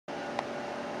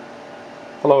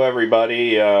Hello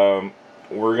everybody,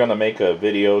 we're going to make a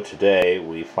video today.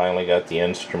 We finally got the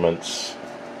instruments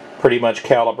pretty much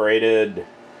calibrated,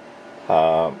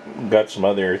 got some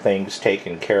other things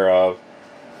taken care of,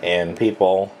 and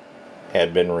people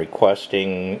had been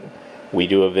requesting we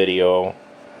do a video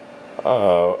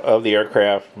of the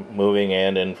aircraft moving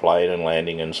and in flight and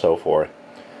landing and so forth.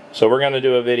 So we're going to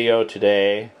do a video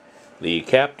today. The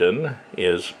captain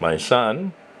is my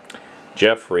son,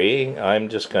 Jeffrey. I'm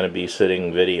just going to be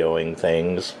sitting videoing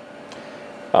things.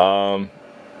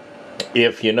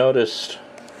 If you noticed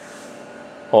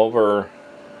over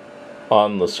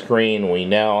on the screen, we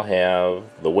now have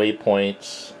the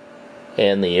waypoints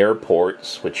and the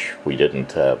airports, which we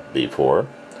didn't have before.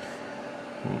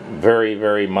 Very,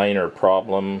 very minor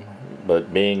problem,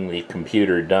 but being the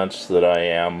computer dunce that I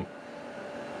am,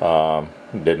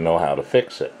 didn't know how to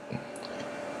fix it.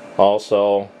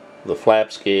 Also, the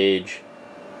flaps gauge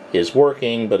is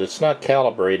working, but it's not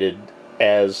calibrated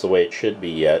as the way it should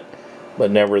be yet, but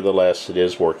nevertheless it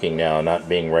is working now, not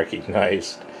being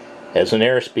recognized as an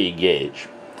airspeed gauge.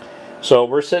 So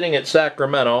we're sitting at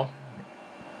Sacramento.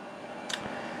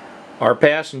 Our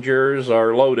passengers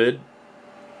are loaded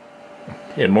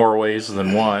in more ways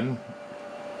than one.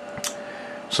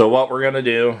 So what we're going to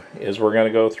do is we're going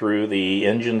to go through the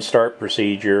engine start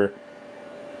procedure,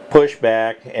 push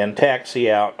back, and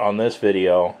taxi out on this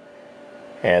video,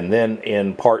 and then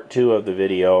in part 2 of the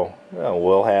video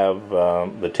we'll have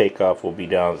the takeoff will be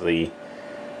down the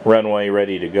runway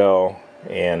ready to go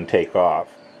and take off.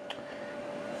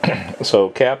 So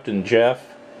Captain Jeff,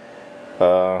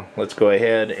 let's go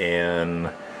ahead and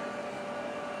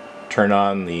turn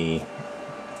on the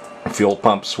fuel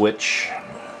pump switch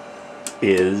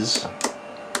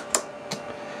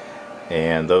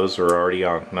and those are already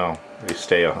on. No, they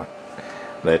stay on.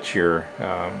 That's your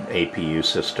APU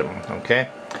system, okay?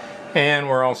 And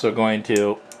we're also going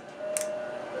to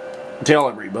tell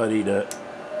everybody to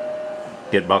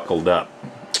get buckled up,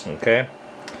 okay?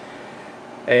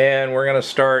 And we're going to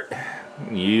start.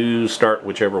 You start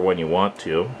whichever one you want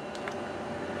to.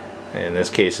 In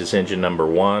this case, it's engine number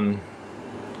 1.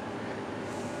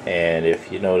 And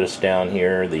if you notice down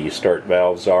here, the start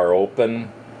valves are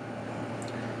open.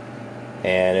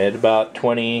 And at about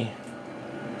 20%,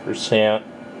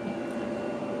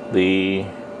 the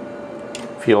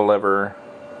fuel lever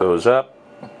goes up,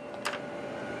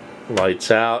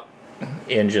 lights out,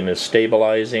 engine is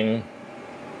stabilizing,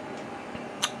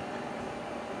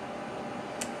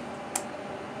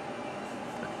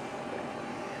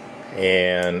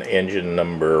 and engine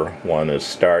number 1 is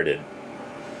started.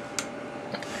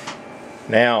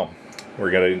 Now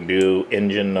we're going to do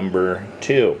engine number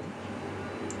 2.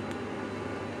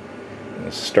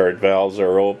 The start valves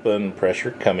are open,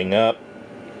 pressure coming up.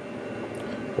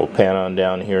 We'll pan on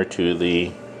down here to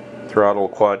the throttle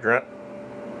quadrant,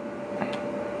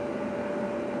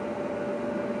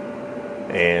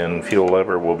 and fuel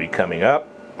lever will be coming up,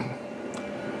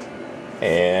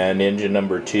 and engine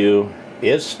number 2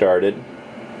 is started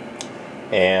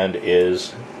and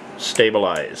is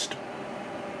stabilized.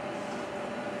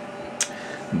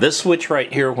 This switch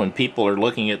right here, when people are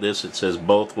looking at this, it says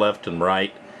both left and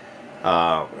right.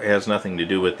 It has nothing to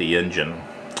do with the engine.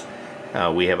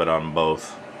 We have it on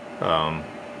both.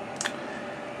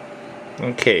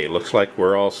 Okay, looks like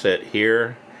we're all set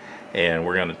here, and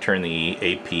we're going to turn the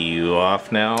APU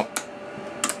off now.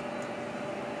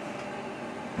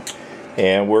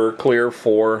 And we're clear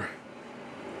for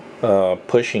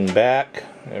pushing back,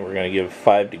 and we're going to give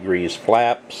 5 degrees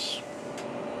flaps.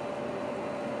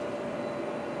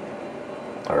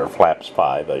 Or flaps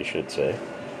 5, I should say.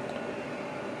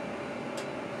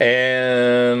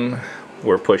 And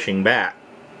we're pushing back.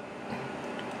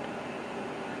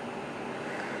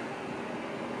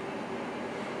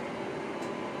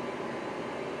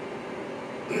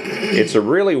 It's a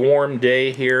really warm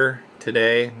day here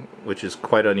today, which is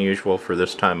quite unusual for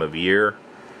this time of year.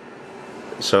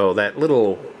 So that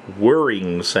little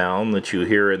whirring sound that you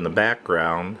hear in the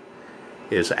background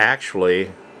is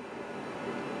actually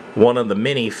one of the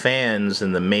many fans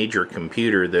in the major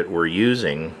computer that we're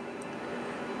using,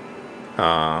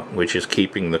 which is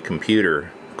keeping the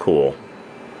computer cool.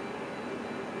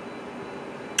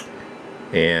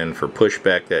 And for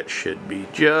pushback, that should be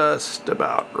just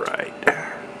about right.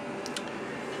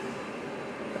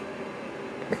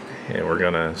 And we're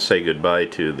gonna say goodbye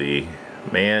to the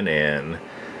man and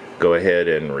go ahead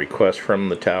and request from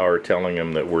the tower, telling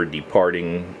him that we're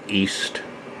departing east.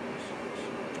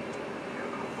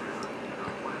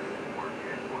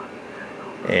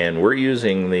 And we're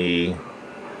using the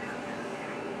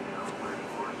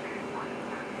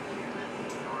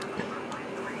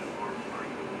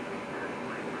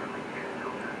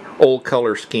old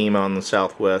color scheme on the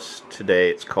Southwest today.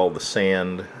 It's called the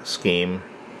sand scheme.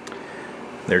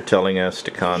 They're telling us to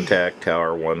contact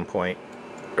tower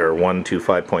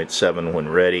 125.7 when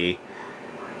ready,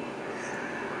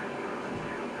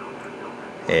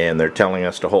 and they're telling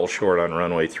us to hold short on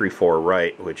runway 34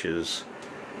 right, which is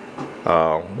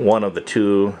one of the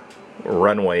two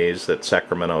runways that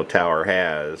Sacramento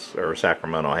has,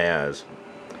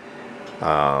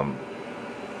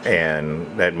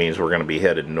 and that means we're going to be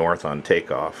headed north on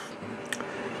takeoff.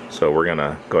 So we're going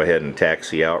to go ahead and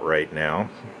taxi out right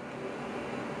now.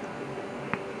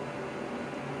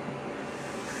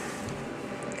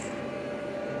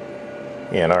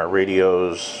 And our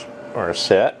radios are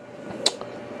set.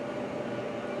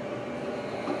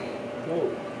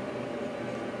 Whoa.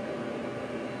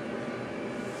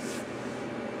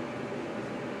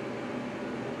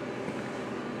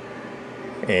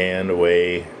 And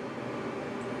away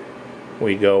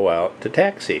we go out to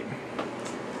taxi.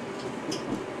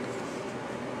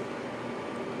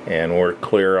 And we're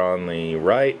clear on the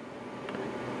right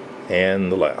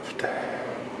and the left.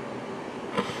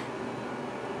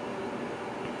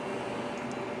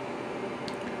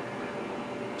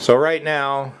 So right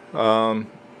now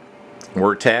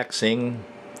we're taxiing.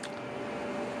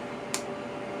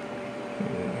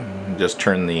 Just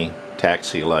turn the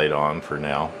taxi light on for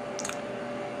now.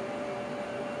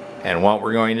 And what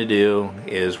we're going to do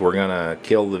is we're going to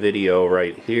kill the video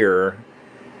right here,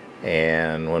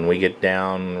 and when we get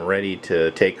down ready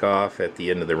to take off at the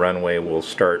end of the runway, we'll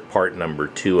start part number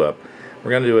 2 up.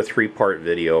 We're going to do a 3-part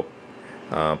video.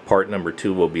 Part number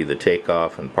 2 will be the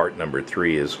takeoff, and part number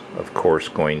 3 is of course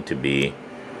going to be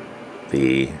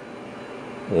the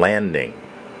landing,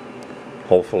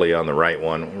 hopefully on the right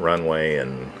runway.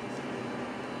 And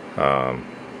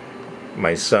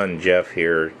my son Jeff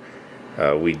here,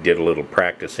 we did a little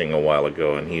practicing a while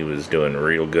ago, and he was doing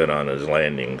real good on his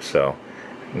landing, so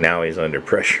now he's under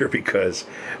pressure because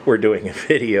we're doing a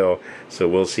video, so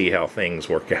we'll see how things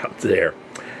work out there.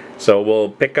 So we'll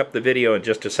pick up the video in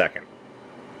just a second.